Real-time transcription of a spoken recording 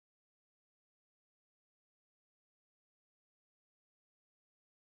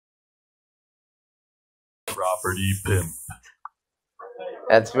property pimp.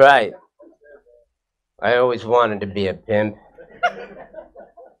 That's right. I always wanted to be a pimp.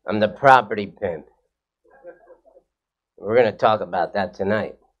 I'm the property pimp. We're going to talk about that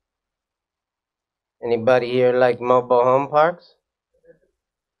tonight. Anybody here like mobile home parks?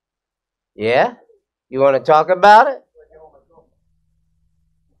 Yeah? You want to talk about it?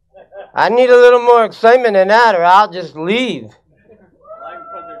 I need a little more excitement than that, or I'll just leave.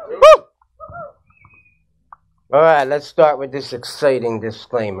 Woo! All right, let's start with this exciting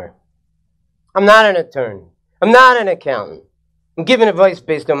disclaimer. I'm not an attorney. I'm not an accountant. I'm giving advice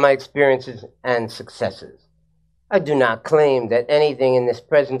based on my experiences and successes. I do not claim that anything in this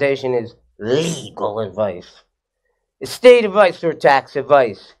presentation is legal advice. Estate advice or tax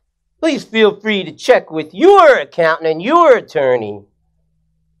advice. Please feel free to check with your accountant and your attorney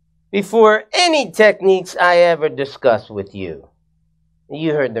before any techniques I ever discuss with you.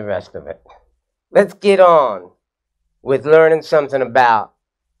 You heard the rest of it. Let's get on with learning something about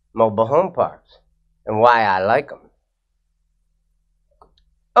mobile home parks and why I like them.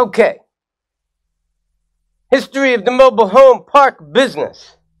 Okay. History of the mobile home park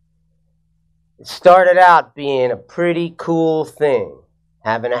business. It started out being a pretty cool thing,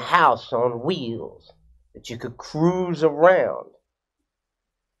 having a house on wheels that you could cruise around.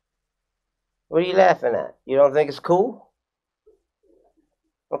 What are you laughing at? You don't think it's cool?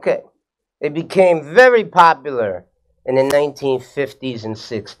 Okay. It became very popular in the 1950s and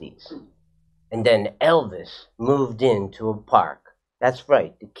 60s. And then Elvis moved into a park. That's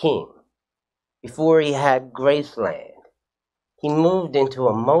right, the king. Before he had Graceland, he moved into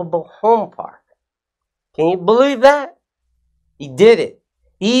a mobile home park. Can you believe that? He did it.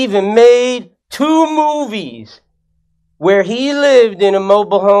 He even made 2 movies where he lived in a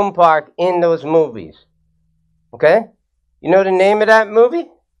mobile home park in those movies. Okay? You know the name of that movie?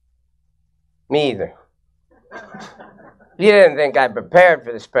 Me either. You didn't think I prepared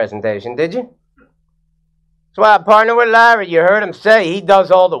for this presentation, did you? That's why I partner with Larry. You heard him say he does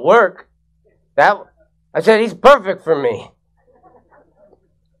all the work. I said he's perfect for me.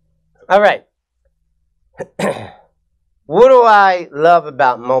 All right. What do I love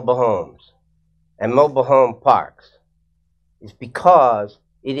about mobile homes and mobile home parks? It's because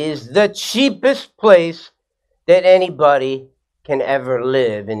it is the cheapest place that anybody can ever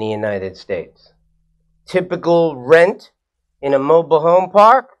live in the United States. Typical rent in a mobile home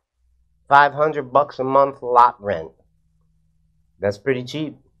park, $500 a month lot rent. That's pretty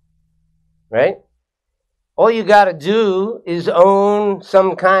cheap, right? All you got to do is own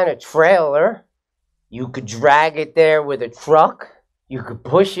some kind of trailer. You could drag it there with a truck. You could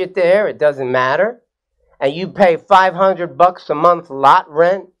push it there. It doesn't matter. And you pay $500 a month lot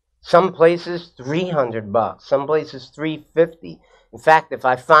rent. Some places $300. Some places $350. In fact, if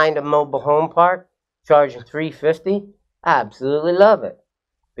I find a mobile home park charging $350, I absolutely love it.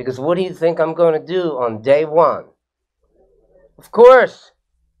 Because what do you think I'm going to do on day one? Of course,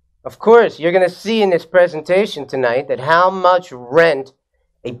 you're going to see in this presentation tonight that how much rent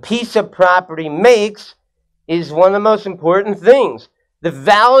a piece of property makes is one of the most important things. The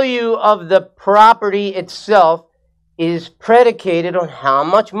value of the property itself is predicated on how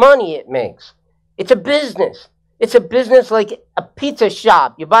much money it makes. It's a business. It's a business like a pizza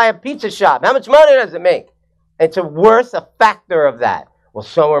shop. You buy a pizza shop. How much money does it make? It's worth a factor of that. Well,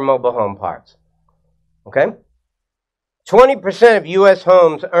 so are mobile home parks. Okay? 20% of U.S.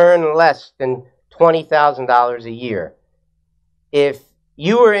 homes earn less than $20,000 a year. If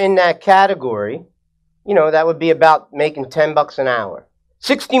you were in that category, you know, that would be about making $10 an hour.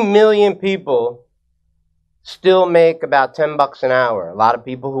 60 million people still make about $10 an hour. A lot of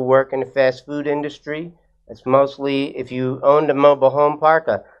people who work in the fast food industry, it's mostly, if you owned a mobile home park,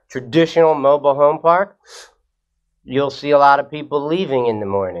 a traditional mobile home park, you'll see a lot of people leaving in the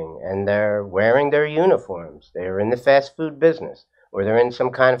morning and they're wearing their uniforms. They're in the fast food business or they're in some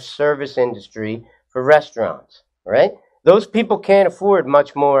kind of service industry for restaurants, right? Those people can't afford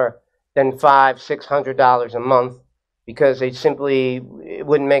much more than $500-600 a month because they simply, it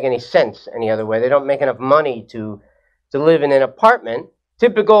wouldn't make any sense any other way. They don't make enough money to live in an apartment.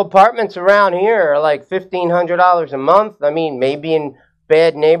 Typical apartments around here are like $1,500 a month. I mean, maybe in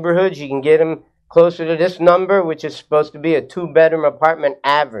bad neighborhoods you can get them closer to this number, which is supposed to be a 2-bedroom apartment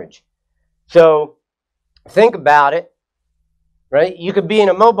average. So think about it, right? You could be in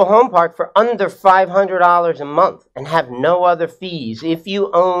a mobile home park for under $500 a month and have no other fees if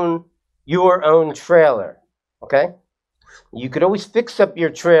you own your own trailer, okay? You could always fix up your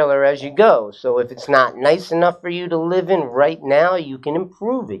trailer as you go. So if it's not nice enough for you to live in right now, you can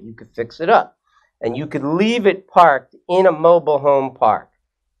improve it. You could fix it up. And you could leave it parked in a mobile home park,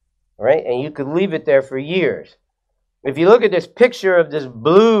 all right? And you could leave it there for years. If you look at this picture of this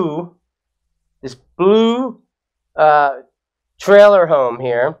blue trailer home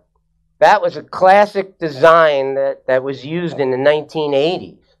here, that was a classic design that was used in the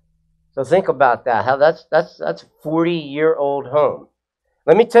 1980s. So think about that. How that's a 40-year-old home.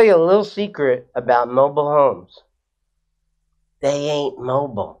 Let me tell you a little secret about mobile homes. They ain't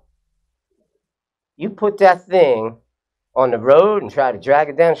mobile. You put that thing on the road and try to drag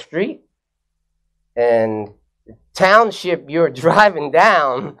it down the street, and the township you're driving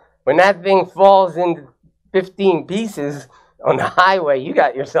down, when that thing falls into 15 pieces on the highway, you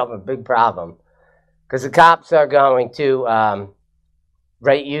got yourself a big problem, because the cops are going to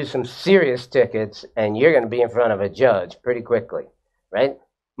write you some serious tickets, and you're going to be in front of a judge pretty quickly, right?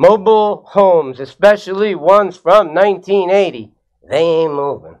 Mobile homes, especially ones from 1980, they ain't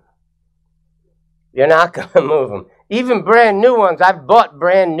moving. You're not going to move them. Even brand new ones. I've bought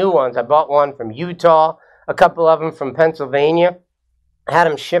brand new ones. I bought one from Utah, a couple of them from Pennsylvania. I had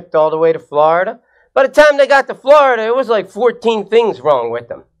them shipped all the way to Florida. By the time they got to Florida, it was like 14 things wrong with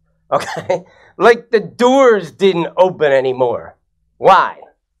them. Okay? Like the doors didn't open anymore. Why?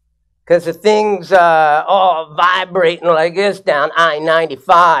 Because the thing's all vibrating like this down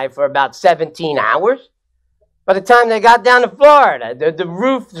I-95 for about 17 hours. By the time they got down to Florida, the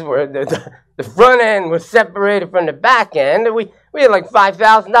roofs were, the front end was separated from the back end. And we had like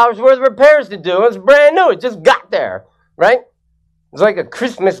 $5,000 worth of repairs to do. It was brand new. It just got there, right? It's like a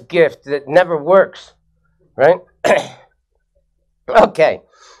Christmas gift that never works, right? Okay.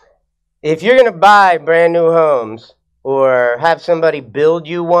 If you're going to buy brand new homes or have somebody build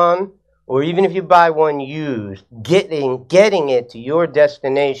you one, or even if you buy one used, getting it to your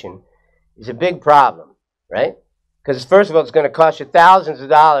destination is a big problem, right? Because first of all, it's going to cost you thousands of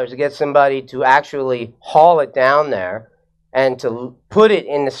dollars to get somebody to actually haul it down there and to put it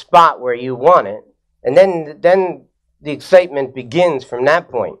in the spot where you want it. And then the excitement begins from that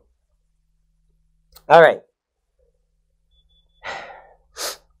point. All right.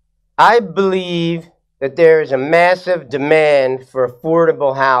 I believe that there is a massive demand for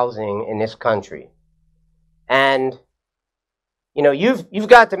affordable housing in this country. And, you know, you've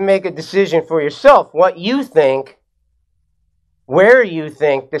got to make a decision for yourself what you think, where you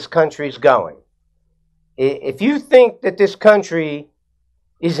think this country's going. If you think that this country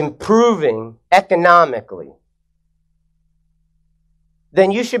is improving economically, then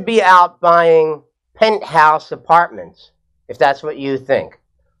you should be out buying penthouse apartments, if that's what you think.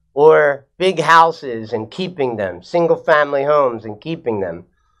 Or big houses and keeping them, single-family homes and keeping them.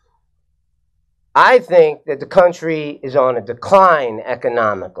 I think that the country is on a decline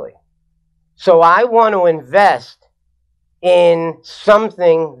economically. So I want to invest in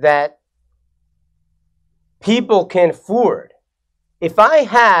something that people can afford. If I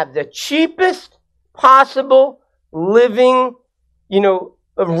have the cheapest possible living,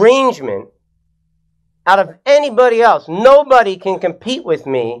 arrangement out of anybody else, nobody can compete with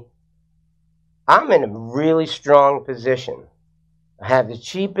me, I'm in a really strong position. I have the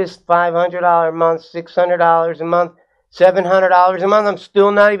cheapest $500 a month, $600 a month, $700 a month. I'm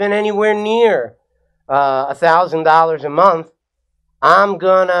still not even anywhere near $1,000 a month. I'm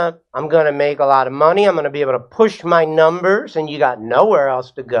gonna make a lot of money. I'm gonna be able to push my numbers, and you got nowhere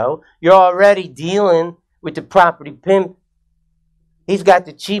else to go. You're already dealing with the property pimp. He's got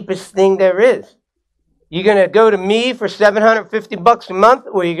the cheapest thing there is. You're going to go to me for $750 a month,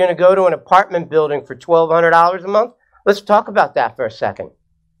 or you're going to go to an apartment building for $1,200 a month? Let's talk about that for a second.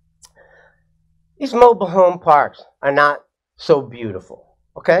 These mobile home parks are not so beautiful,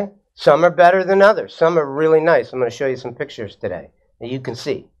 okay? Some are better than others. Some are really nice. I'm going to show you some pictures today that you can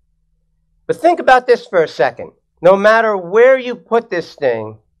see. But think about this for a second. No matter where you put this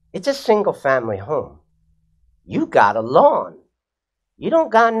thing, it's a single-family home. You got a lawn. You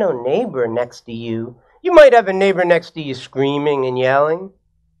don't got no neighbor next to you. You might have a neighbor next to you screaming and yelling,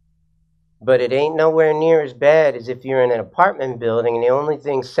 but it ain't nowhere near as bad as if you're in an apartment building and the only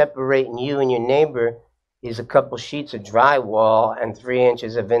thing separating you and your neighbor is a couple sheets of drywall and 3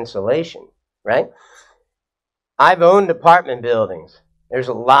 inches of insulation, right? I've owned apartment buildings. There's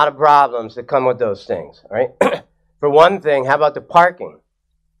a lot of problems that come with those things, right? For one thing, how about the parking?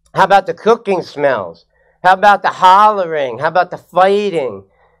 How about the cooking smells? How about the hollering? How about the fighting?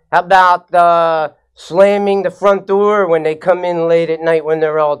 How about the slamming the front door when they come in late at night when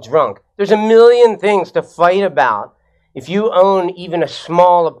they're all drunk? There's a million things to fight about. If you own even a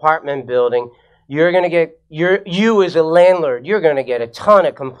small apartment building, you're going to get, you as a landlord, you're going to get a ton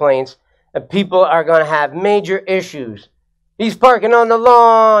of complaints, and people are going to have major issues. He's parking on the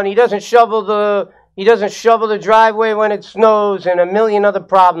lawn. He doesn't shovel the He doesn't shovel the driveway when it snows, and a million other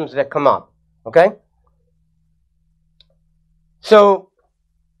problems that come up. Okay? So,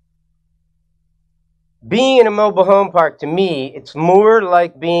 being in a mobile home park, to me, it's more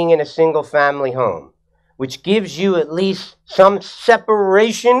like being in a single-family home, which gives you at least some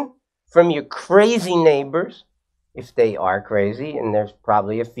separation from your crazy neighbors, if they are crazy, and there's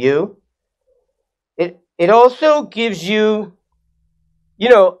probably a few. It also gives you,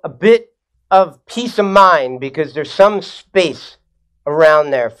 a bit of peace of mind because there's some space around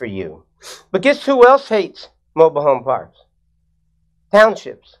there for you. But guess who else hates mobile home parks?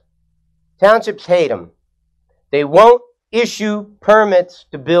 Townships. Townships hate them. They won't issue permits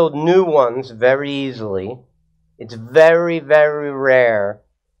to build new ones very easily. It's very, very rare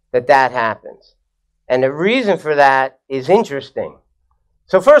that that happens. And the reason for that is interesting.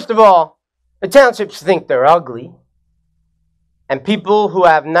 So first of all, the townships think they're ugly. And people who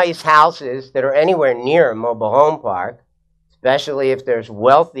have nice houses that are anywhere near a mobile home park, especially if there's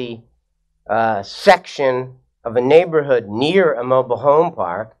wealthy section of a neighborhood near a mobile home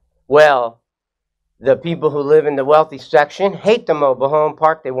park, well, the people who live in the wealthy section hate the mobile home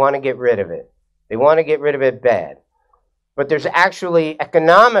park. They want to get rid of it. They want to get rid of it bad. But there's actually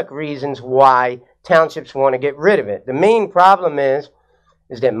economic reasons why townships want to get rid of it. The main problem is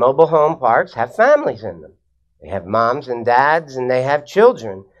that mobile home parks have families in them. They have moms and dads, and they have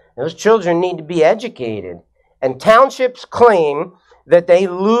children. Those children need to be educated. And townships claim that they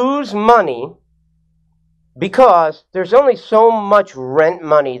lose money because there's only so much rent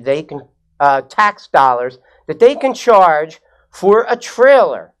money they can, tax dollars, that they can charge for a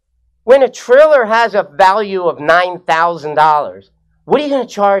trailer. When a trailer has a value of $9,000, what are you going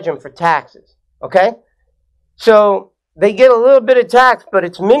to charge them for taxes? Okay? So they get a little bit of tax, but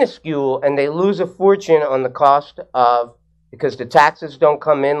it's minuscule, and they lose a fortune on the cost of, because the taxes don't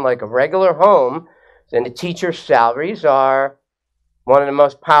come in like a regular home, and the teachers' salaries are one of the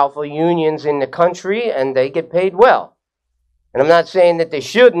most powerful unions in the country, and they get paid well. And I'm not saying that they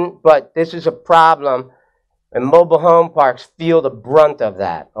shouldn't, but this is a problem, and mobile home parks feel the brunt of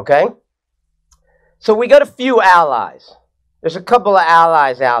that, okay? So we got a few allies. There's a couple of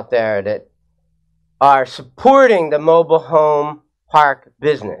allies out there that are supporting the mobile home park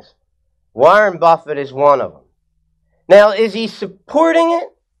business. Warren Buffett is one of them. Now, is he supporting it?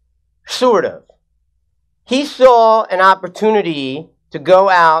 Sort of. He saw an opportunity to go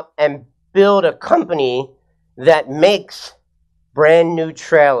out and build a company that makes brand new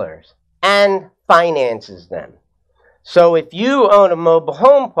trailers and finances them. So if you own a mobile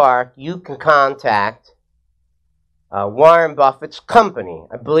home park, you can contact Warren Buffett's company.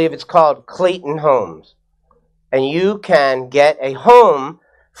 I believe it's called Clayton Homes. And you can get a home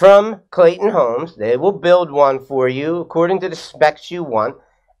from Clayton Homes. They will build one for you according to the specs you want,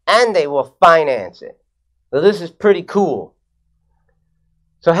 and they will finance it. So this is pretty cool.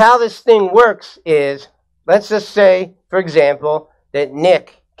 So how this thing works is, let's just say, for example, that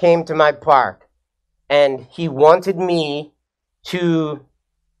Nick came to my park and he wanted me to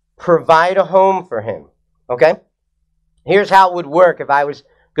provide a home for him. Okay? Here's how it would work if I was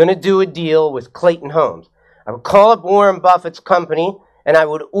going to do a deal with Clayton Homes. I would call up Warren Buffett's company and I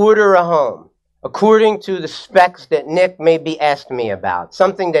would order a home according to the specs that Nick maybe asked me about.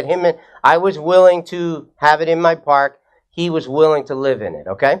 Something that him and I was willing to have it in my park. He was willing to live in it,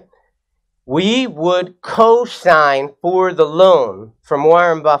 okay? We would co-sign for the loan from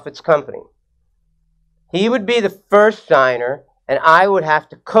Warren Buffett's company. He would be the first signer, and I would have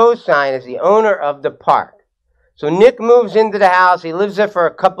to co-sign as the owner of the park. So Nick moves into the house. He lives there for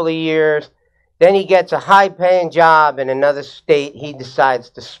a couple of years. Then he gets a high-paying job in another state. He decides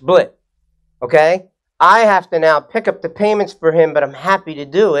to split. Okay? I have to now pick up the payments for him, but I'm happy to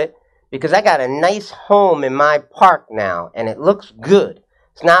do it because I got a nice home in my park now, and it looks good.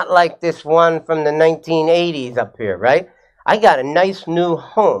 It's not like this one from the 1980s up here, right? I got a nice new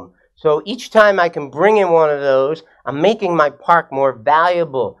home. So each time I can bring in one of those, I'm making my park more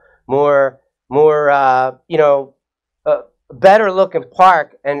valuable, better looking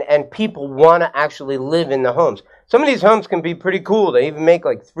park, and people want to actually live in the homes. Some of these homes can be pretty cool. They even make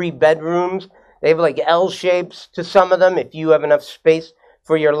like 3 bedrooms. They have like L shapes to some of them if you have enough space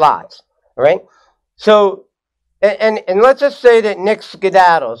for your lots. All right? So, and let's just say that Nick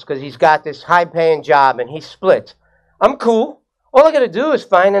skedaddles because he's got this high-paying job and he splits. I'm cool. All I got to do is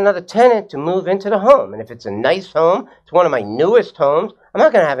find another tenant to move into the home. And if it's a nice home, it's one of my newest homes, I'm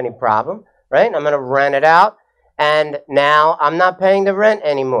not going to have any problem, right? I'm going to rent it out. And now I'm not paying the rent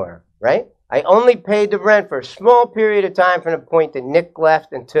anymore, right? I only paid the rent for a small period of time from the point that Nick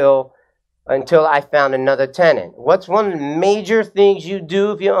left until I found another tenant. What's one of the major things you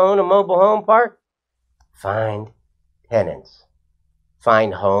do if you own a mobile home park? Find tenants.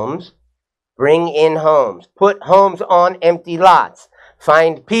 Find homes. Bring in homes. Put homes on empty lots.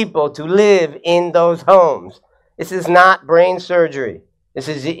 Find people to live in those homes. This is not brain surgery. This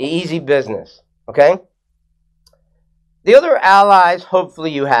is easy business, okay? The other allies,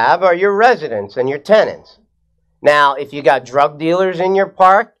 hopefully you have, are your residents and your tenants. Now, if you got drug dealers in your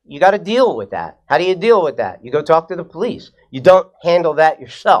park, you got to deal with that. How do you deal with that? You go talk to the police. You don't handle that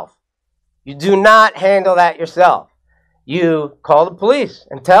yourself. You do not handle that yourself. You call the police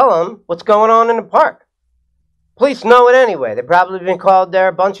and tell them what's going on in the park. Police know it anyway. They've probably been called there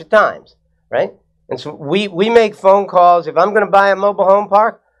a bunch of times, right? And so we make phone calls. If I'm going to buy a mobile home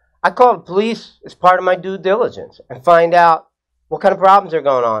park, I call the police as part of my due diligence and find out what kind of problems are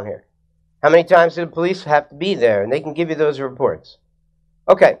going on here. How many times do the police have to be there? And they can give you those reports.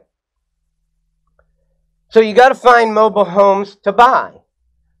 Okay. So you got to find mobile homes to buy.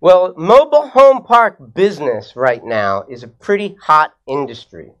 Well, mobile home park business right now is a pretty hot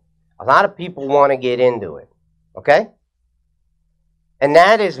industry. A lot of people want to get into it. Okay? And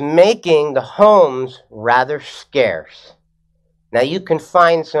that is making the homes rather scarce. Now you can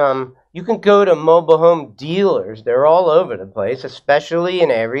find some, you can go to mobile home dealers. They're all over the place, especially in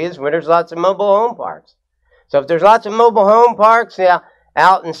areas where there's lots of mobile home parks. So if there's lots of mobile home parks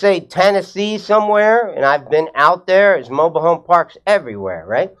out in, say, Tennessee somewhere, and I've been out there, there's mobile home parks everywhere,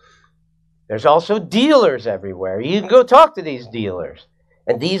 right? There's also dealers everywhere. You can go talk to these dealers.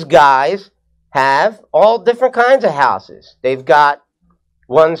 And these guys have all different kinds of houses. They've got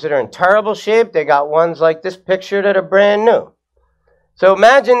ones that are in terrible shape. They got ones like this picture that are brand new. So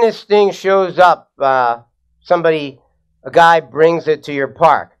imagine this thing shows up, a guy brings it to your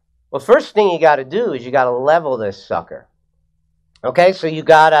park. Well, first thing you got to do is you got to level this sucker. Okay, so you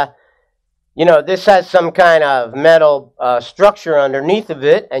got to, this has some kind of metal structure underneath of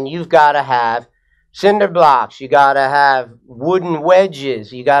it, and you've got to have cinder blocks. You got to have wooden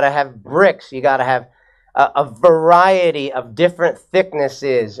wedges. You got to have bricks. You got to have a variety of different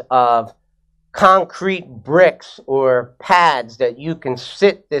thicknesses of concrete bricks or pads that you can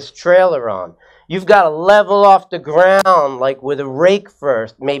sit this trailer on. You've got to level off the ground like with a rake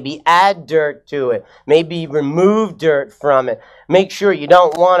first, maybe add dirt to it, maybe remove dirt from it. Make sure you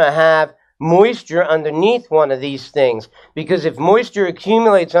don't want to have moisture underneath one of these things, because if moisture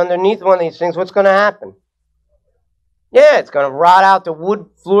accumulates underneath one of these things, what's going to happen? Yeah, it's going to rot out the wood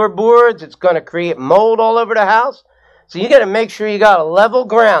floorboards. It's going to create mold all over the house. So you got to make sure you got a level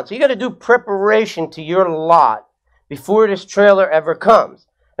ground. So you got to do preparation to your lot before this trailer ever comes.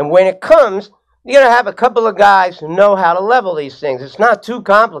 And when it comes, you got to have a couple of guys who know how to level these things. It's not too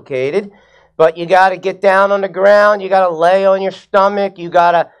complicated, but you got to get down on the ground. You got to lay on your stomach. You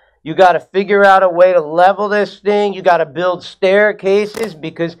got to figure out a way to level this thing. You got to build staircases,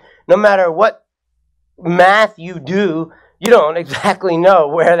 because no matter what math you do, you don't exactly know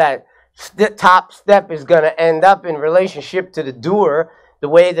where that top step is going to end up in relationship to the door, the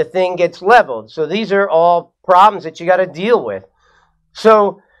way the thing gets leveled. So these are all problems that you got to deal with.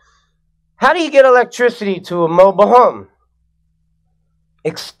 So how do you get electricity to a mobile home?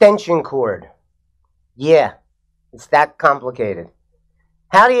 Extension cord. Yeah, it's that complicated.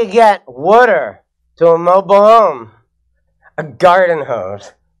 How do you get water to a mobile home? A garden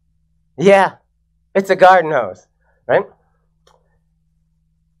hose. Yeah, it's a garden hose, right?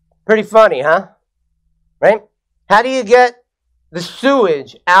 Pretty funny, huh? Right? How do you get the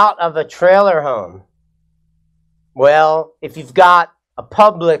sewage out of a trailer home? Well, if you've got a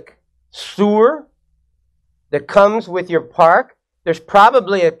public sewer that comes with your park, there's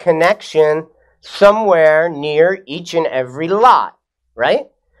probably a connection somewhere near each and every lot, right?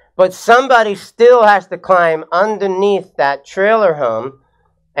 But somebody still has to climb underneath that trailer home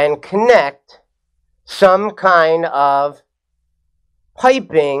and connect some kind of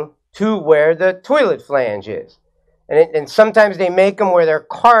piping to where the toilet flange is. And sometimes they make them where they're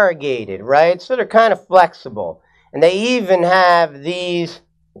corrugated, right? So they're kind of flexible. And they even have these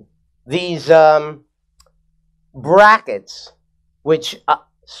brackets which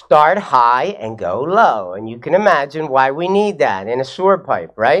start high and go low. And you can imagine why we need that in a sewer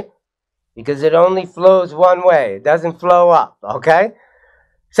pipe, right? Because it only flows one way. It doesn't flow up, okay?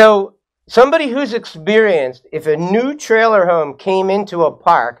 So somebody who's experienced, if a new trailer home came into a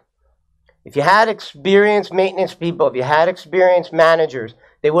park, if you had experienced maintenance people, if you had experienced managers,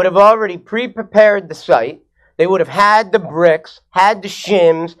 they would have already pre-prepared the site. They would have had the bricks, had the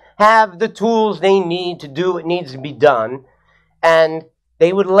shims, have the tools they need to do what needs to be done. And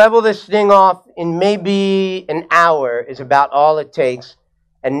they would level this thing off in maybe an hour is about all it takes.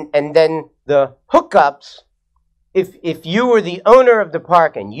 And then the hookups if you were the owner of the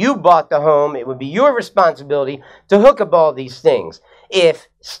park and you bought the home, it would be your responsibility to hook up all these things. If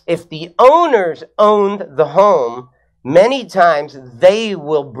the owners owned the home, many times they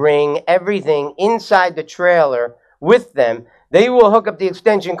will bring everything inside the trailer with them. They will hook up the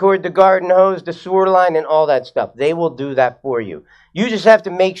extension cord, the garden hose, the sewer line, and all that stuff. They will do that for you. You just have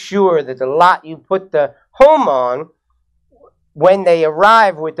to make sure that the lot you put the home on, when they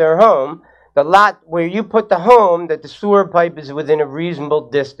arrive with their home, the lot where you put the home, that the sewer pipe is within a reasonable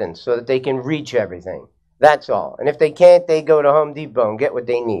distance so that they can reach everything. That's all. And if they can't, they go to Home Depot and get what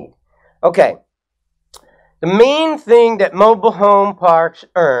they need. Okay. The main thing that mobile home parks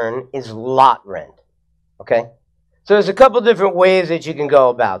earn is lot rent. Okay? So there's a couple different ways that you can go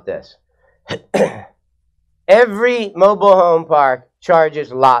about this. Every mobile home park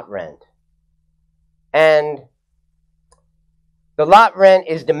charges lot rent. And the lot rent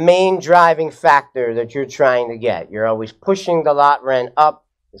is the main driving factor that you're trying to get. You're always pushing the lot rent up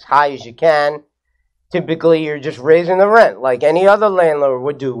as high as you can. Typically, you're just raising the rent like any other landlord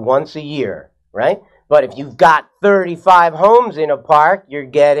would do once a year, right? But if you've got 35 homes in a park, you're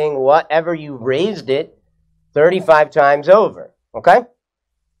getting whatever you raised it 35 times over, okay?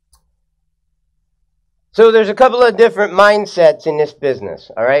 So there's a couple of different mindsets in this business,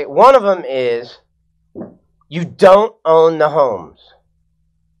 all right? One of them is you don't own the homes.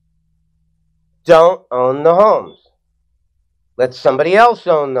 Don't own the homes. Let somebody else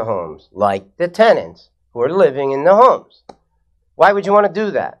own the homes, like the tenants who are living in the homes. Why would you want to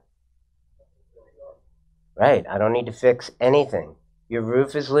do that? Right, I don't need to fix anything. Your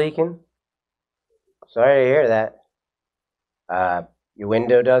roof is leaking? Sorry to hear that. Your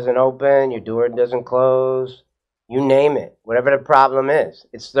window doesn't open, your door doesn't close, you name it. Whatever the problem is,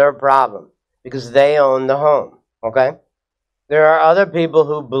 it's their problem because they own the home, okay? There are other people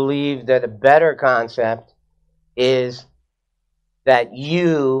who believe that a better concept is that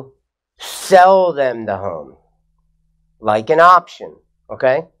you sell them the home, like an option,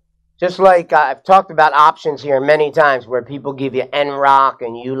 okay? Just like I've talked about options here many times where people give you NROC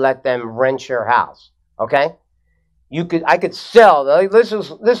and you let them rent your house, okay? I could sell, this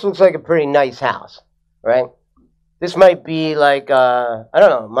looks like a pretty nice house, right? This might be like, I don't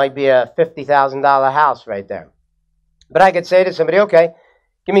know, might be a $50,000 house right there. But I could say to somebody, okay,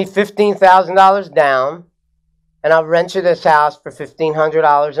 give me $15,000 down, and I'll rent you this house for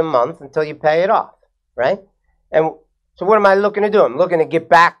 $1,500 a month until you pay it off, right? And so what am I looking to do? I'm looking to get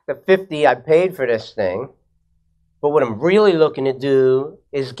back the $50,000 I paid for this thing. But what I'm really looking to do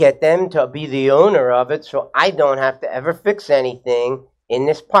is get them to be the owner of it so I don't have to ever fix anything in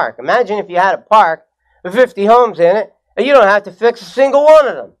this park. Imagine if you had a park with 50 homes in it, and you don't have to fix a single one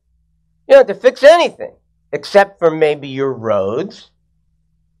of them. You don't have to fix anything, except for maybe your roads.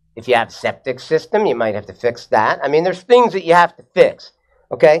 If you have a septic system, you might have to fix that. I mean, there's things that you have to fix,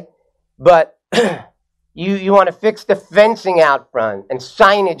 okay? But you want to fix the fencing out front and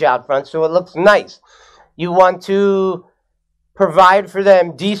signage out front so it looks nice. You want to provide for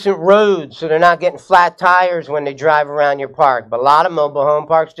them decent roads so they're not getting flat tires when they drive around your park. But a lot of mobile home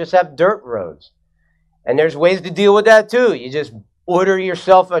parks just have dirt roads. And there's ways to deal with that too. You just order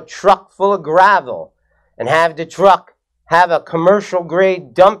yourself a truck full of gravel and have the truck have a commercial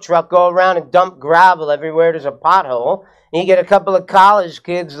grade dump truck go around and dump gravel everywhere there's a pothole. And you get a couple of college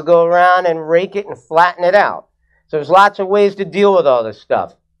kids to go around and rake it and flatten it out. So there's lots of ways to deal with all this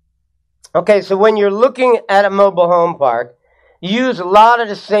stuff. Okay, so when you're looking at a mobile home park, you use a lot of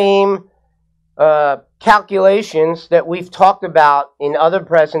the same calculations that we've talked about in other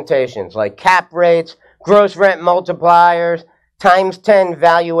presentations, like cap rates, gross rent multipliers, times 10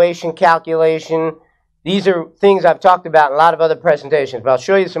 valuation calculation. These are things I've talked about in a lot of other presentations, but I'll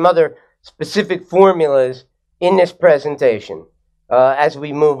show you some other specific formulas in this presentation as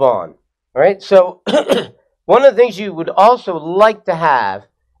we move on. All right, so one of the things you would also like to have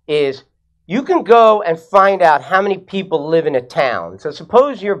is you can go and find out how many people live in a town. So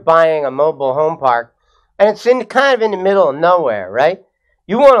suppose you're buying a mobile home park and it's kind of in the middle of nowhere, right?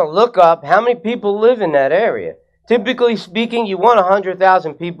 You want to look up how many people live in that area. Typically speaking, you want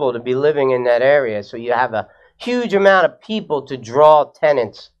 100,000 people to be living in that area so you have a huge amount of people to draw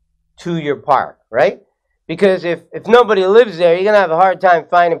tenants to your park, right? Because if nobody lives there, you're going to have a hard time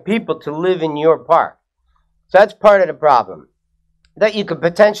finding people to live in your park. So that's part of the problem that you could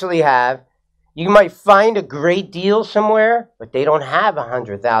potentially have. You might find a great deal somewhere, but they don't have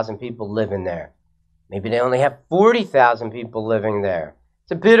 100,000 people living there. Maybe they only have 40,000 people living there.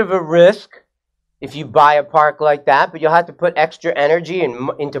 It's a bit of a risk if you buy a park like that, but you'll have to put extra energy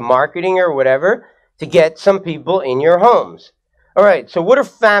into marketing or whatever to get some people in your homes. All right, so what are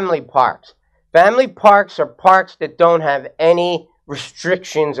family parks? Family parks are parks that don't have any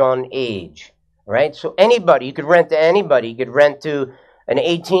restrictions on age, right? So anybody, you could rent to anybody. You could rent to an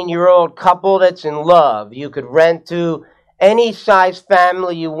 18-year-old couple that's in love. You could rent to any size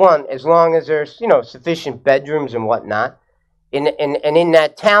family you want, as long as there's, sufficient bedrooms and whatnot. And in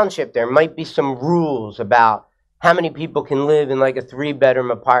that township, there might be some rules about how many people can live in like a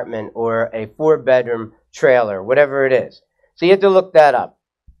 3-bedroom apartment or a 4-bedroom trailer, whatever it is. So you have to look that up.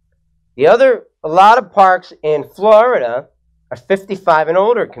 A lot of parks in Florida are 55 and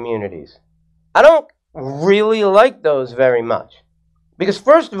older communities. I don't really like those very much. Because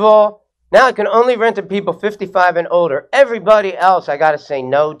first of all, now I can only rent to people 55 and older. Everybody else I got to say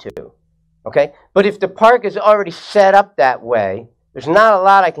no to. Okay? But if the park is already set up that way, there's not a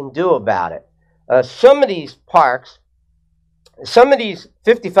lot I can do about it. Some of these parks, some of these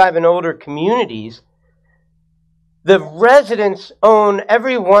 55 and older communities, the residents own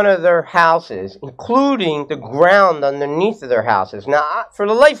every one of their houses, including the ground underneath of their houses. Now, for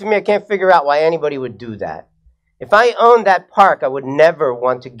the life of me, I can't figure out why anybody would do that. If I owned that park, I would never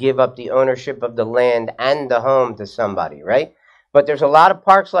want to give up the ownership of the land and the home to somebody, right? But there's a lot of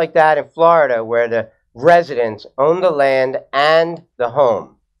parks like that in Florida where the residents own the land and the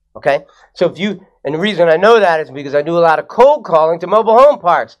home, okay? So and the reason I know that is because I do a lot of cold calling to mobile home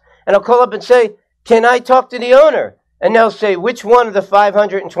parks. And I'll call up and say, can I talk to the owner? And they'll say, which one of the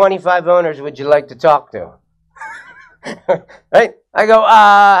 525 owners would you like to talk to? Right? I go,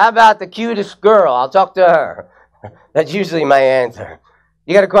 how about the cutest girl? I'll talk to her. That's usually my answer.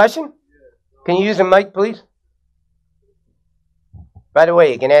 You got a question? Can you use a mic, please? By the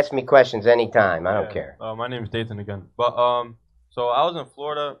way, you can ask me questions anytime. I don't care. My name is Dathan again. But so I was in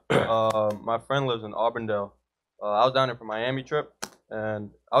Florida. My friend lives in Auburndale. I was down there for Miami trip,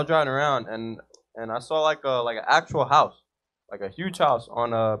 and I was driving around, and I saw like an actual house, like a huge house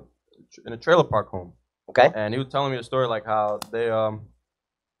in a trailer park home. Okay. And he was telling me a story like how there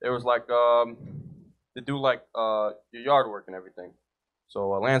was like they do like your yard work and everything, so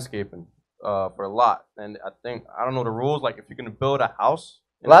landscaping for a lot. And I don't know the rules, like if you're gonna build a house.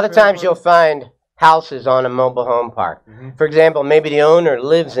 A lot of times you'll find houses on a mobile home park. Mm-hmm. For example, maybe the owner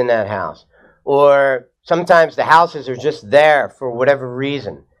lives in that house, or sometimes the houses are just there for whatever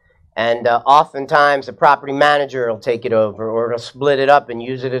reason. And oftentimes the property manager will take it over, or it'll split it up and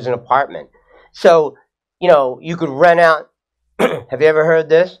use it as an apartment. So, you could rent out. Have you ever heard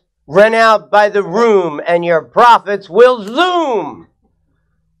this? Rent out by the room and your profits will zoom.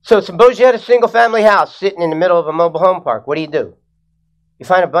 So suppose you had a single family house sitting in the middle of a mobile home park. What do? You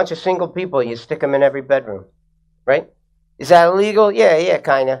find a bunch of single people, you stick them in every bedroom, right? Is that illegal? Yeah,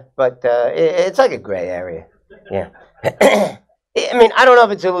 kind of. But it's like a gray area. Yeah. I mean, I don't know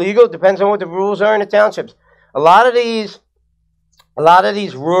if it's illegal. It depends on what the rules are in the townships. A lot of these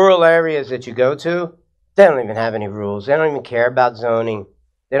rural areas that you go to, they don't even have any rules. They don't even care about zoning.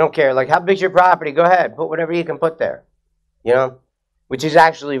 They don't care. Like, how big's your property? Go ahead. Put whatever you can put there, which is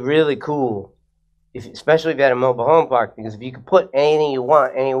actually really cool, especially if you had a mobile home park, because if you could put anything you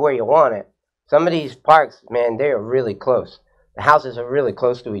want anywhere you want it, some of these parks, man, they are really close. The houses are really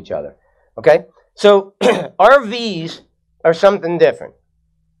close to each other, okay? So RVs are something different.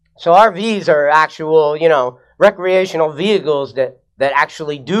 So RVs are actual, recreational vehicles that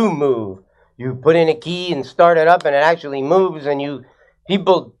actually do move. You put in a key and start it up, and it actually moves, and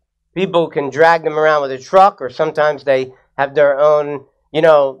people can drag them around with a truck, or sometimes they have their own,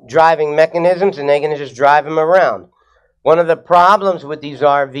 driving mechanisms, and they can just drive them around. One of the problems with these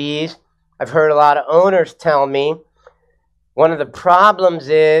RVs, I've heard a lot of owners tell me, one of the problems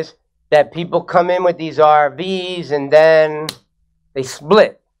is that people come in with these RVs and then they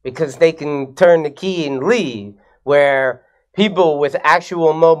split because they can turn the key and leave, where people with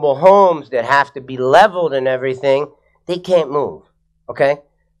actual mobile homes that have to be leveled and everything, they can't move, okay?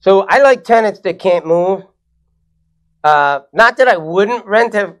 So I like tenants that can't move. Not that I wouldn't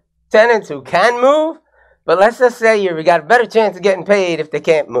rent to tenants who can move, but let's just say you got a better chance of getting paid if they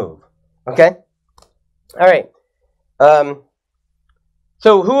can't move, okay? All right.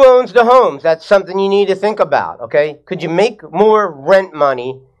 So who owns the homes? That's something you need to think about, okay? Could you make more rent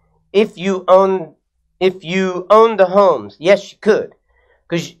money if you own the homes? Yes, you could.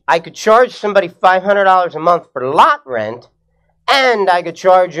 Because I could charge somebody $500 a month for lot rent, and I could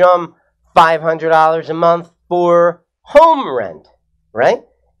charge them $500 a month for home rent, right?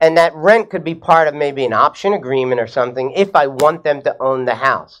 And that rent could be part of maybe an option agreement or something if I want them to own the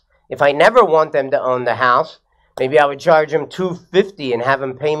house. If I never want them to own the house, maybe I would charge them $250 and have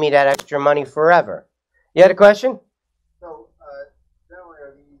them pay me that extra money forever. You had a question? So, generally,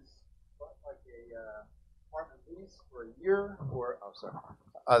 are these like a apartment lease for a year, or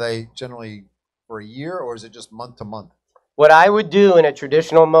are they generally for a year, or is it just month to month? What I would do in a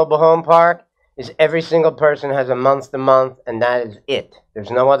traditional mobile home park is every single person has a month to month, and that is it.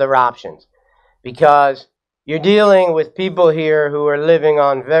 There's no other options, because you're dealing with people here who are living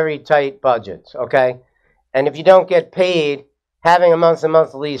on very tight budgets, okay? And if you don't get paid, having a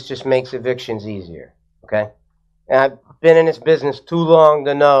month-to-month lease just makes evictions easier, okay? And I've been in this business too long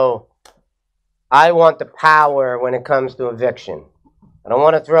to know I want the power when it comes to eviction. I don't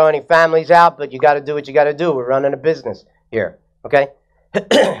want to throw any families out, but you got to do what you got to do. We're running a business here, okay?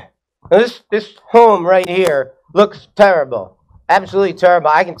 This home right here looks terrible, absolutely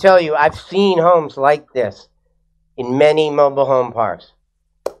terrible. I can tell you I've seen homes like this in many mobile home parks.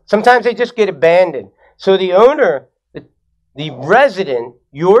 Sometimes they just get abandoned. So the owner, the resident,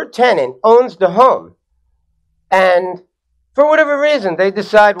 your tenant, owns the home. And for whatever reason, they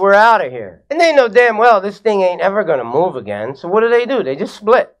decide we're out of here. And they know damn well this thing ain't ever going to move again. So what do? They just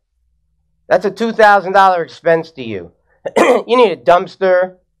split. That's a $2,000 expense to you. You need a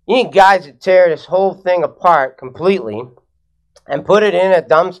dumpster. You need guys to tear this whole thing apart completely and put it in a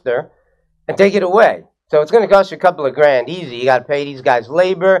dumpster and take it away. So it's going to cost you a couple of grand easy. You got to pay these guys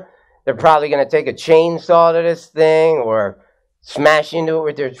labor. They're probably going to take a chainsaw to this thing or smash into it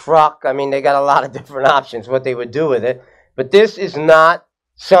with their truck. I mean, they got a lot of different options what they would do with it. But this is not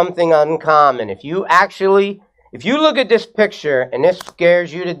something uncommon. If you look at this picture and this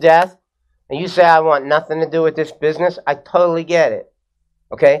scares you to death, and you say, I want nothing to do with this business, I totally get it.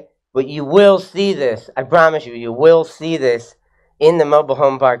 Okay? But you will see this. I promise you, you will see this in the mobile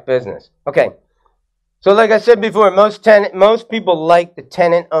home park business. Okay. So like I said before, most people like the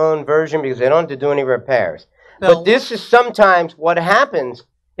tenant-owned version because they don't have to do any repairs. But this is sometimes what happens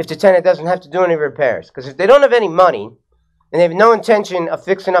if the tenant doesn't have to do any repairs. Because if they don't have any money and they have no intention of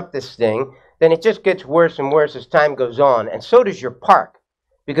fixing up this thing, then it just gets worse and worse as time goes on. And so does your park.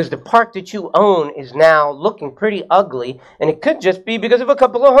 Because the park that you own is now looking pretty ugly, and it could just be because of a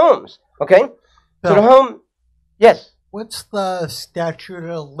couple of homes. Okay? So the home, yes? What's the statute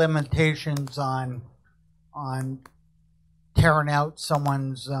of limitations on tearing out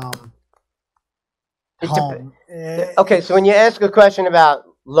someone's home? Okay, so when you ask a question about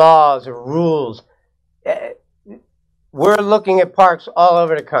laws or rules, we're looking at parks all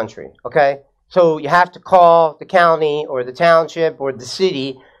over the country, okay? So you have to call the county or the township or the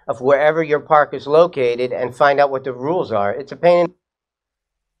city of wherever your park is located and find out what the rules are. It's a pain in...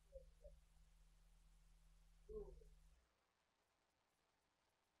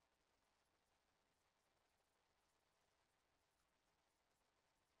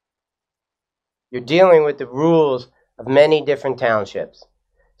 You're dealing with the rules of many different townships.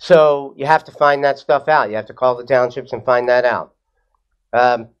 So you have to find that stuff out. You have to call the townships and find that out.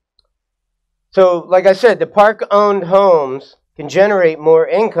 So like I said, the park-owned homes can generate more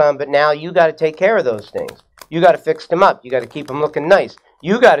income, but now you got to take care of those things. You got to fix them up. You got to keep them looking nice.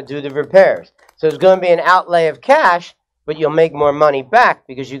 You got to do the repairs. So there's going to be an outlay of cash, but you'll make more money back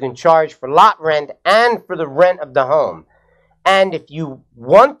because you can charge for lot rent and for the rent of the home. And if you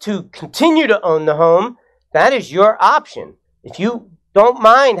want to continue to own the home, that is your option. If you don't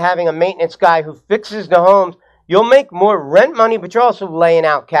mind having a maintenance guy who fixes the homes, you'll make more rent money, but you're also laying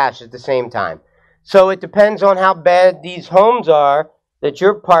out cash at the same time. So it depends on how bad these homes are that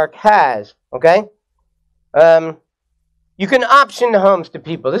your park has, okay? You can option the homes to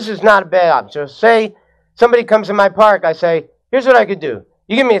people. This is not a bad option. So say somebody comes to my park, I say, here's what I could do.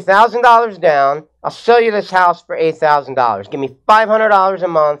 You give me $1,000 down, I'll sell you this house for $8,000. Give me $500 a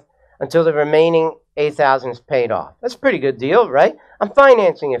month until the remaining $8,000 is paid off. That's a pretty good deal, right? I'm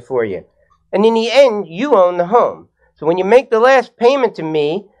financing it for you. And in the end, you own the home. So when you make the last payment to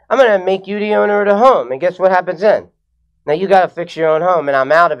me, I'm going to make you the owner of the home. And guess what happens then? Now you got to fix your own home, and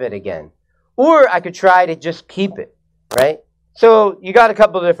I'm out of it again. Or I could try to just keep it, right? So you got a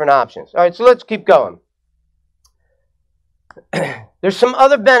couple of different options. All right, so let's keep going. There's some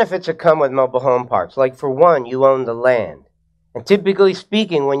other benefits that come with mobile home parks. Like, for one, you own the land. And typically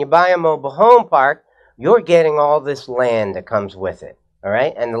speaking, when you buy a mobile home park, you're getting all this land that comes with it. All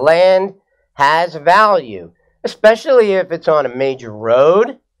right? And the land has value, especially if it's on a major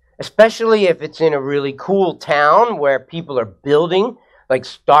road, especially if it's in a really cool town where people are building, like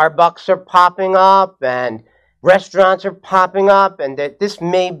Starbucks are popping up and restaurants are popping up, and that this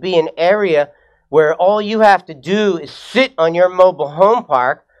may be an area where all you have to do is sit on your mobile home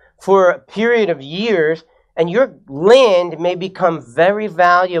park for a period of years, and your land may become very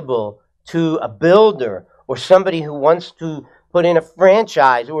valuable to a builder or somebody who wants to put in a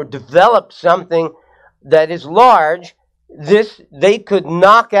franchise or develop something that is large. They could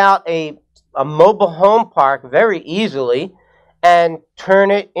knock out a mobile home park very easily and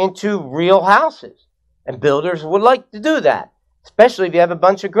turn it into real houses. And builders would like to do that, especially if you have a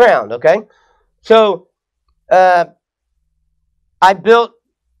bunch of ground, okay? So I built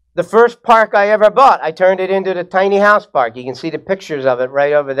the first park I ever bought. I turned it into the tiny house park. You can see the pictures of it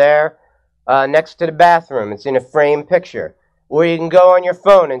right over there next to the bathroom. It's in a frame picture. Or you can go on your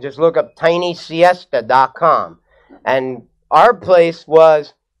phone and just look up tinysiesta.com. And our place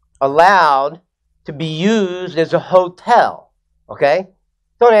was allowed to be used as a hotel, okay?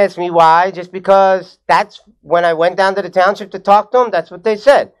 Don't ask me why, just because that's when I went down to the township to talk to them, that's what they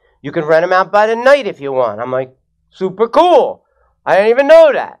said. You can rent them out by the night if you want. I'm like, super cool. I didn't even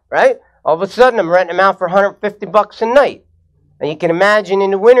know that, right? All of a sudden, I'm renting them out for $150 a night. And you can imagine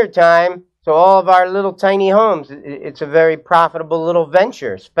in the wintertime, so all of our little tiny homes, it's a very profitable little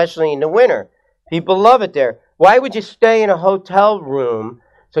venture, especially in the winter. People love it there. Why would you stay in a hotel room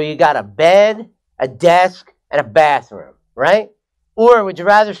so you got a bed, a desk, and a bathroom, right? Or would you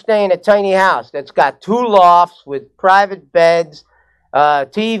rather stay in a tiny house that's got 2 lofts with private beds,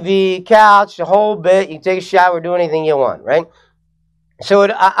 TV, couch, the whole bit. You can take a shower, do anything you want, right? So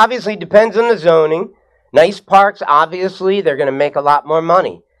it obviously depends on the zoning. Nice parks, obviously, they're going to make a lot more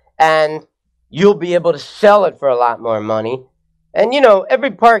money. And you'll be able to sell it for a lot more money. And,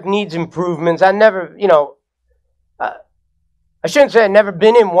 every park needs improvements. I never, I shouldn't say I've never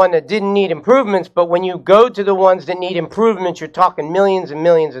been in one that didn't need improvements, but when you go to the ones that need improvements, you're talking millions and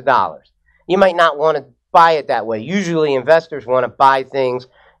millions of dollars. You might not want to buy it that way. Usually investors want to buy things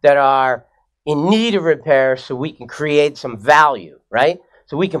that are in need of repair so we can create some value, right?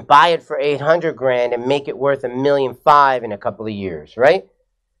 So we can buy it for $800,000 and make it worth $1.5 million in a couple of years, right?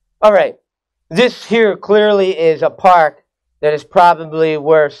 All right. This here clearly is a park that is probably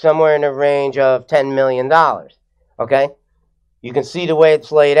worth somewhere in the range of $10 million, okay? You can see the way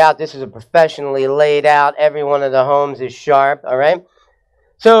it's laid out. This is a professionally laid out. Every one of the homes is sharp, all right?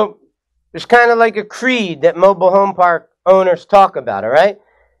 So there's kind of like a creed that mobile home park owners talk about, all right?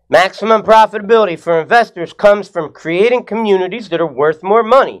 Maximum profitability for investors comes from creating communities that are worth more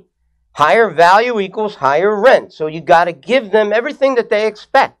money. Higher value equals higher rent. So you got to give them everything that they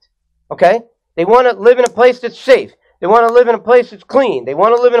expect, okay? They want to live in a place that's safe. They want to live in a place that's clean. They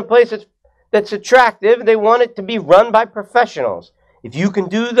want to live in a place that's attractive. They want it to be run by professionals. If you can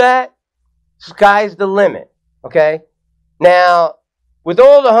do that, sky's the limit, okay? Now, with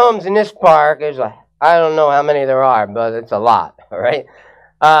all the homes in this park, there's I don't know how many there are, but it's a lot, all right?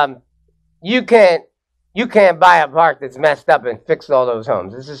 You can't buy a park that's messed up and fix all those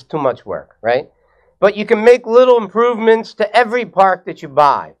homes. This is too much work, right? But you can make little improvements to every park that you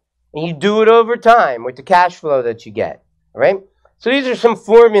buy. And you do it over time with the cash flow that you get, all right? So these are some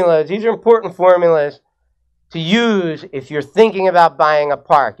formulas. These are important formulas to use if you're thinking about buying a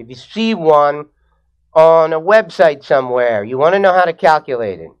park. If you see one on a website somewhere, you want to know how to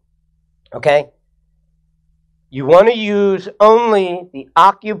calculate it, okay? You want to use only the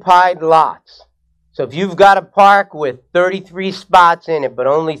occupied lots. So if you've got a park with 33 spots in it, but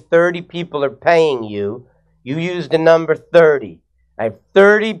only 30 people are paying you, you use the number 30. I have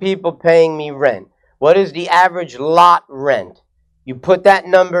 30 people paying me rent. What is the average lot rent? You put that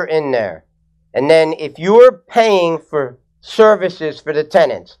number in there. And then if you're paying for services for the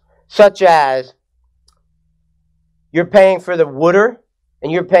tenants, such as you're paying for the water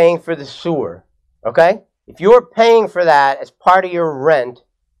and you're paying for the sewer, okay? If you're paying for that as part of your rent,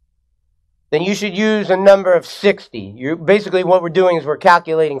 then you should use a number of 60. Basically what we're doing is we're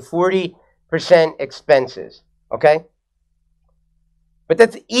calculating 40% expenses, okay? But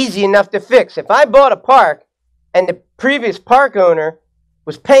that's easy enough to fix. If I bought a park and the previous park owner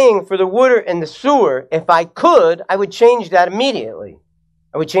was paying for the water and the sewer, if I could, I would change that immediately.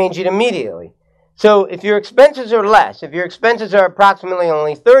 I would change it immediately. So if your expenses are less, if your expenses are approximately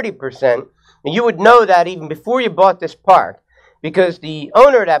only 30%, you would know that even before you bought this park, because the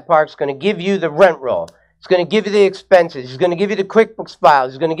owner of that park is going to give you the rent roll. It's going to give you the expenses. He's going to give you the QuickBooks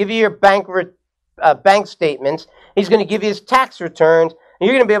files. He's going to give you your bank statements. He's going to give you his tax returns. And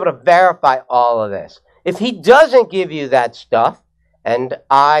you're going to be able to verify all of this. If he doesn't give you that stuff, and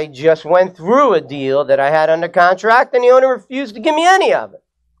I just went through a deal that I had under contract, and the owner refused to give me any of it.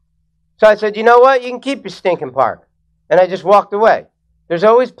 So I said, you know what? You can keep your stinking park. And I just walked away. There's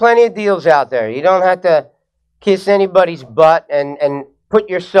always plenty of deals out there. You don't have to kiss anybody's butt and put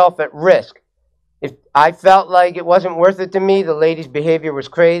yourself at risk. If I felt like it wasn't worth it to me, the lady's behavior was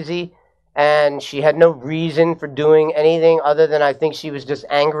crazy, and she had no reason for doing anything other than I think she was just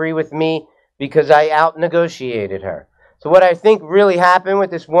angry with me because I out-negotiated her. So what I think really happened with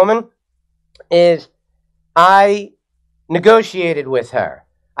this woman is I negotiated with her.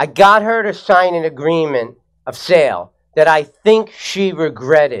 I got her to sign an agreement of sale that I think she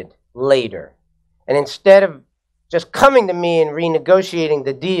regretted later. And instead of just coming to me and renegotiating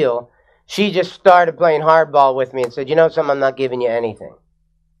the deal, she just started playing hardball with me and said, you know something, I'm not giving you anything.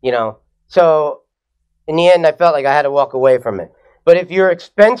 You know, so in the end, I felt like I had to walk away from it. But if your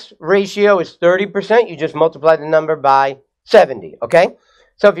expense ratio is 30%, you just multiply the number by 70, okay?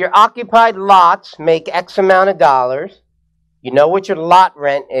 So if your occupied lots make X amount of dollars, you know what your lot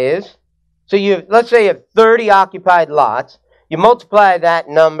rent is. So let's say you have 30 occupied lots. You multiply that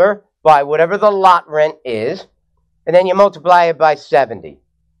number by whatever the lot rent is, and then you multiply it by 70.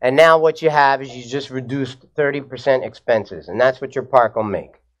 And now what you have is you just reduced 30% expenses, and that's what your park will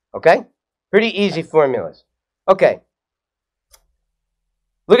make. Okay? Pretty easy formulas. Okay.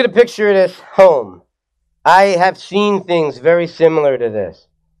 Look at a picture of this home. I have seen things very similar to this.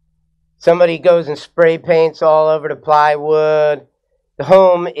 Somebody goes and spray paints all over the plywood. The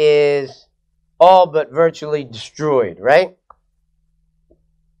home is all but virtually destroyed, right?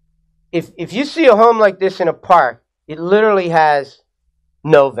 If you see a home like this in a park, it literally has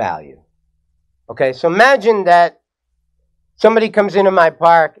no value. Okay, so imagine that somebody comes into my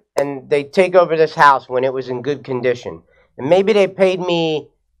park and they take over this house when it was in good condition. And maybe they paid me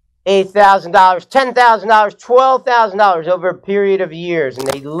 $8,000, $10,000, $12,000 over a period of years. And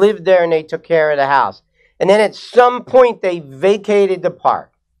they lived there and they took care of the house. And then at some point they vacated the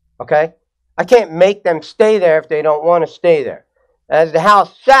park. Okay? I can't make them stay there if they don't want to stay there. As the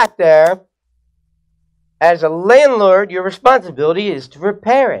house sat there, as a landlord, your responsibility is to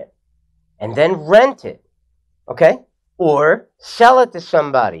repair it and then rent it. Okay? Or sell it to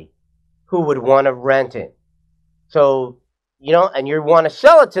somebody who would want to rent it. So, you know, and you want to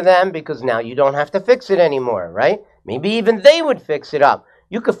sell it to them because now you don't have to fix it anymore, right? Maybe even they would fix it up.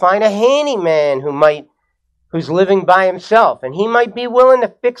 You could find a handyman who's living by himself, and he might be willing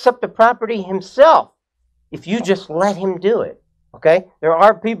to fix up the property himself if you just let him do it. Okay? There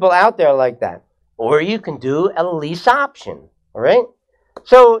are people out there like that. Or you can do a lease option. All right?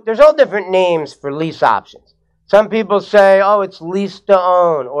 So there's all different names for lease options. Some people say, oh, it's lease to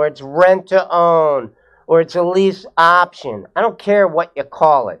own, or it's rent to own, or it's a lease option. I don't care what you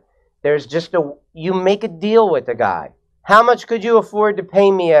call it. There's just you make a deal with the guy. How much could you afford to pay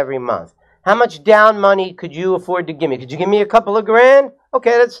me every month? How much down money could you afford to give me? Could you give me a couple of grand?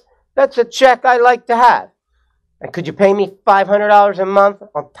 Okay, that's a check I like to have. And could you pay me $500 a month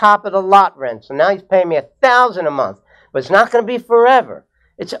on top of the lot rent? So now he's paying me $1,000 a month. But it's not going to be forever.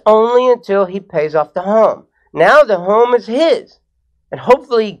 It's only until he pays off the home. Now the home is his. And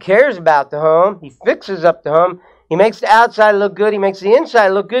hopefully he cares about the home. He fixes up the home. He makes the outside look good. He makes the inside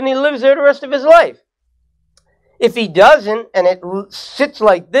look good. And he lives there the rest of his life. If he doesn't, and it sits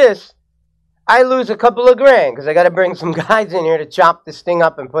like this, I lose a couple of grand because I got to bring some guys in here to chop this thing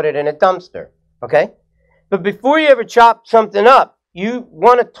up and put it in a dumpster. Okay? But before you ever chop something up, you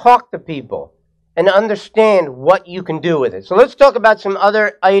want to talk to people and understand what you can do with it. So let's talk about some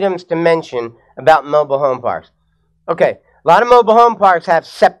other items to mention about mobile home parks. Okay, a lot of mobile home parks have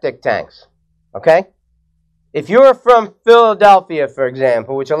septic tanks. Okay? If you're from Philadelphia, for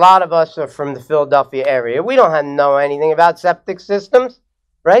example, which a lot of us are from the Philadelphia area, we don't know anything about septic systems,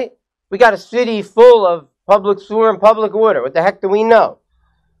 right? We got a city full of public sewer and public water. What the heck do we know?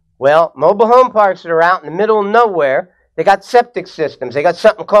 Well, mobile home parks that are out in the middle of nowhere, they got septic systems. They got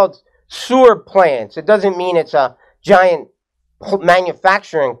something called sewer plants. It doesn't mean it's a giant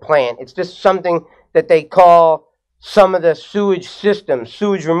manufacturing plant. It's just something that they call some of the sewage systems,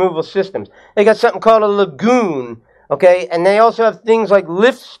 sewage removal systems. They got something called a lagoon, okay? And they also have things like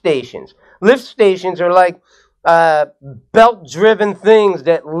lift stations. Lift stations are like belt-driven things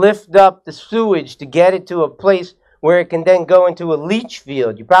that lift up the sewage to get it to a place where it can then go into a leach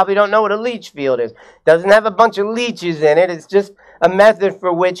field. You probably don't know what a leach field is. It doesn't have a bunch of leeches in it. It's just a method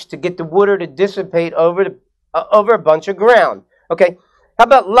for which to get the water to dissipate over a bunch of ground. Okay, how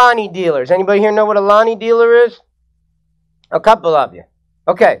about Lonnie dealers? Anybody here know what a Lonnie dealer is? A couple of you.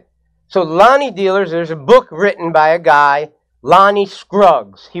 Okay, so Lonnie dealers, there's a book written by a guy, Lonnie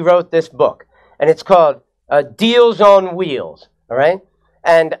Scruggs. He wrote this book, and it's called Deals on Wheels, all right?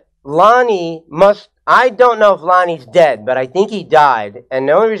 And Lonnie I don't know if Lonnie's dead, but I think he died. And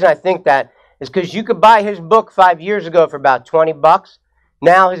the only reason I think that is because you could buy his book 5 years ago for about $20.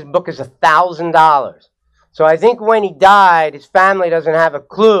 Now his book is $1,000. So I think when he died, his family doesn't have a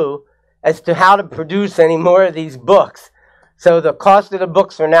clue as to how to produce any more of these books. So the cost of the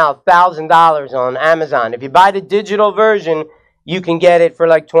books are now $1,000 on Amazon. If you buy the digital version, you can get it for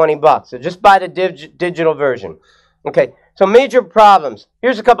like $20. So just buy the digital version. Okay, so major problems.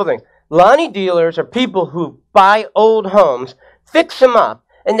 Here's a couple things. Lonnie dealers are people who buy old homes, fix them up,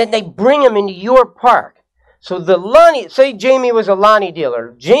 and then they bring them into your park. So the Lonnie, say Jamie was a Lonnie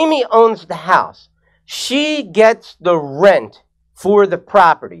dealer. Jamie owns the house. She gets the rent for the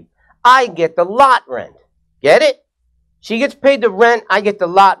property. I get the lot rent. Get it? She gets paid the rent. I get the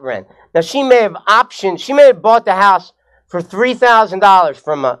lot rent. Now, she may have bought the house for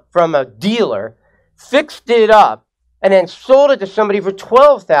 $3,000 from a dealer, fixed it up, and then sold it to somebody for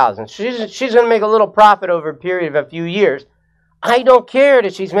 $12,000. She's going to make a little profit over a period of a few years. I don't care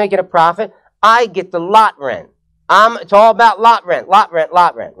that she's making a profit. I get the lot rent. It's all about lot rent,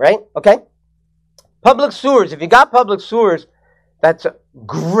 right? Okay? Public sewers. If you got public sewers, that's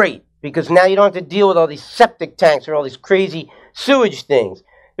great, because now you don't have to deal with all these septic tanks or all these crazy sewage things.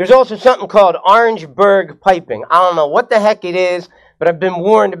 There's also something called Orangeburg piping. I don't know what the heck it is, but I've been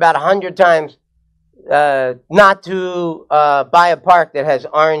warned about 100 times not to buy a park that has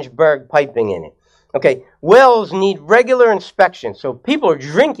Orangeburg piping in it. Okay, wells need regular inspection, so people are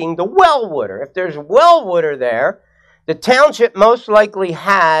drinking the well water. If there's well water there, the township most likely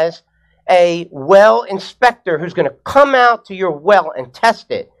has a well inspector who's going to come out to your well and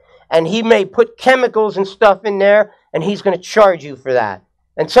test it. And he may put chemicals and stuff in there, and he's going to charge you for that.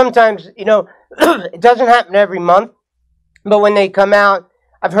 And sometimes, it doesn't happen every month, but when they come out,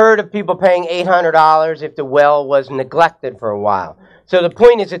 I've heard of people paying $800 if the well was neglected for a while. So the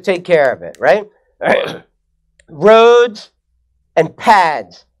point is to take care of it, right? Roads and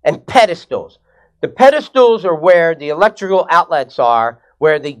pads and pedestals. The pedestals are where the electrical outlets are,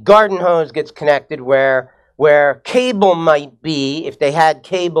 where the garden hose gets connected, where cable might be, if they had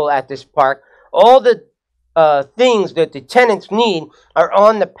cable at this park. All the things that the tenants need are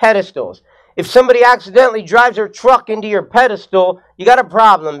on the pedestals. If somebody accidentally drives their truck into your pedestal, you got a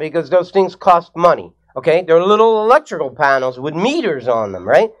problem, because those things cost money. Okay? They're little electrical panels with meters on them,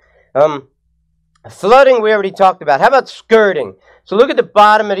 right? Flooding we already talked about. How about skirting? So look at the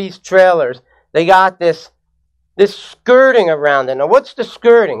bottom of these trailers. They got this skirting around it. Now, what's the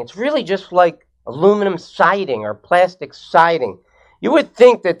skirting? It's really just like aluminum siding or plastic siding. You would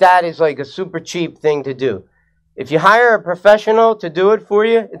think that that is like a super cheap thing to do. If you hire a professional to do it for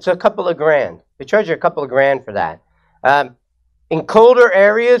you, it's a couple of grand. They charge you a couple of grand for that. In colder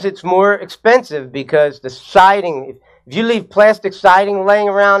areas, it's more expensive, because the siding, if you leave plastic siding laying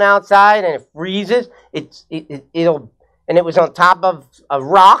around outside and it freezes, it'll, and it was on top of a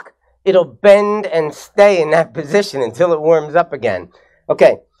rock, it'll bend and stay in that position until it warms up again.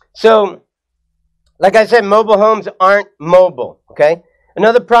 Okay, so like I said, mobile homes aren't mobile, okay?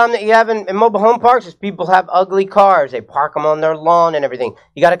 Another problem that you have in mobile home parks is people have ugly cars. They park them on their lawn and everything.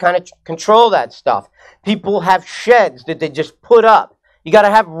 You got to kind of control that stuff. People have sheds that they just put up. You got to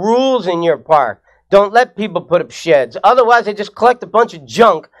have rules in your park. Don't let people put up sheds. Otherwise, they just collect a bunch of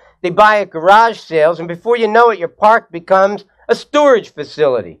junk. They buy at garage sales, and before you know it, your park becomes a storage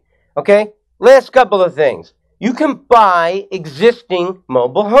facility. Okay? Last couple of things. You can buy existing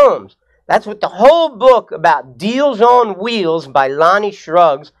mobile homes. That's what the whole book about Deals on Wheels by Lonnie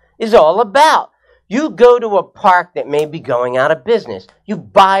Shrugs is all about. You go to a park that may be going out of business. You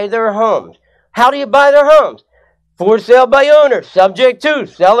buy their homes. How do you buy their homes? For sale by owner, subject to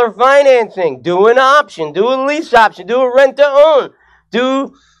seller financing, do an option, do a lease option, do a rent to own,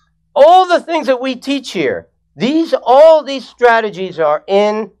 do all the things that we teach here. All these strategies are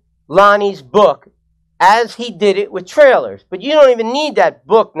in Lonnie's book, as he did it with trailers. But you don't even need that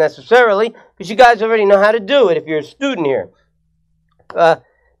book necessarily, because you guys already know how to do it if you're a student here. But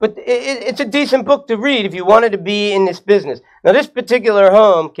it's a decent book to read if you wanted to be in this business. Now, this particular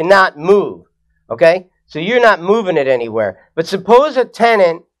home cannot move, okay? So you're not moving it anywhere. But suppose a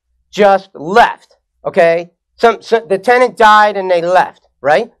tenant just left, okay? The tenant died and they left,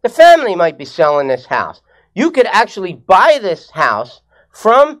 right? The family might be selling this house. You could actually buy this house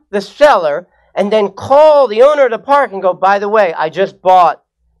from the seller and then call the owner of the park and go, by the way, I just bought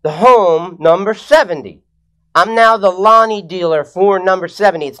the home number 70. I'm now the Lonnie dealer for number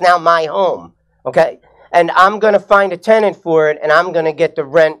 70. It's now my home, okay? And I'm going to find a tenant for it, and I'm going to get the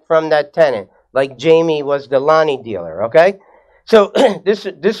rent from that tenant, like Jamie was the Lonnie dealer, okay? So this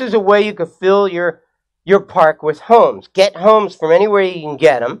is a way you could fill your park with homes. Get homes from anywhere you can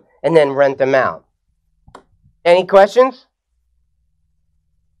get them, and then rent them out. Any questions?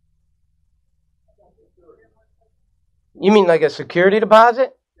 You mean like a security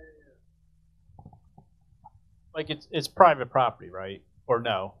deposit? Like it's private property, right? Or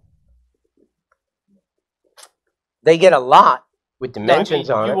no? They get a lot with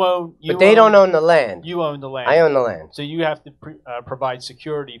dimensions on it, but they don't own the land. You own the land. I own the land. So you have to provide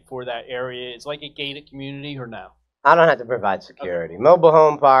security for that area. It's like a gated community, or no? I don't have to provide security. Okay. Mobile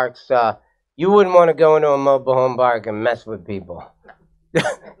home parks, you wouldn't want to go into a mobile home park and mess with people.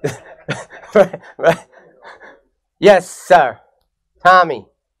 right? Yes, sir. Tommy,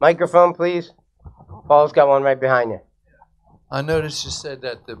 microphone, please. Paul's got one right behind you. I noticed you said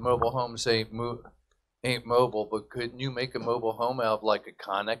that the mobile homes ain't mobile, but couldn't you make a mobile home out of like a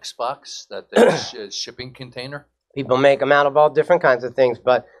Connex box, that shipping container? People make them out of all different kinds of things,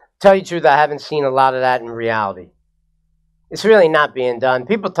 but tell you the truth, I haven't seen a lot of that in reality. It's really not being done.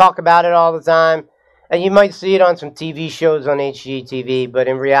 People talk about it all the time, and you might see it on some TV shows on HGTV, but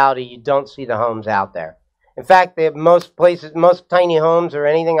in reality, you don't see the homes out there. In fact, most places, most tiny homes or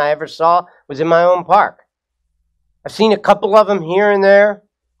anything I ever saw was in my own park. I've seen a couple of them here and there,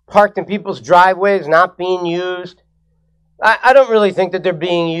 parked in people's driveways, not being used. I don't really think that they're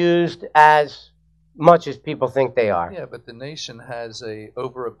being used as much as people think they are. Yeah, but the nation has a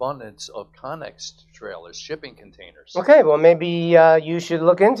overabundance of Connex trailers, shipping containers. Okay, well, maybe you should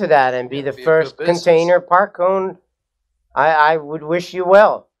look into that and be the be a first good business. container park owner. I would wish you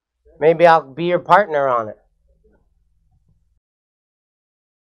well. Maybe I'll be your partner on it.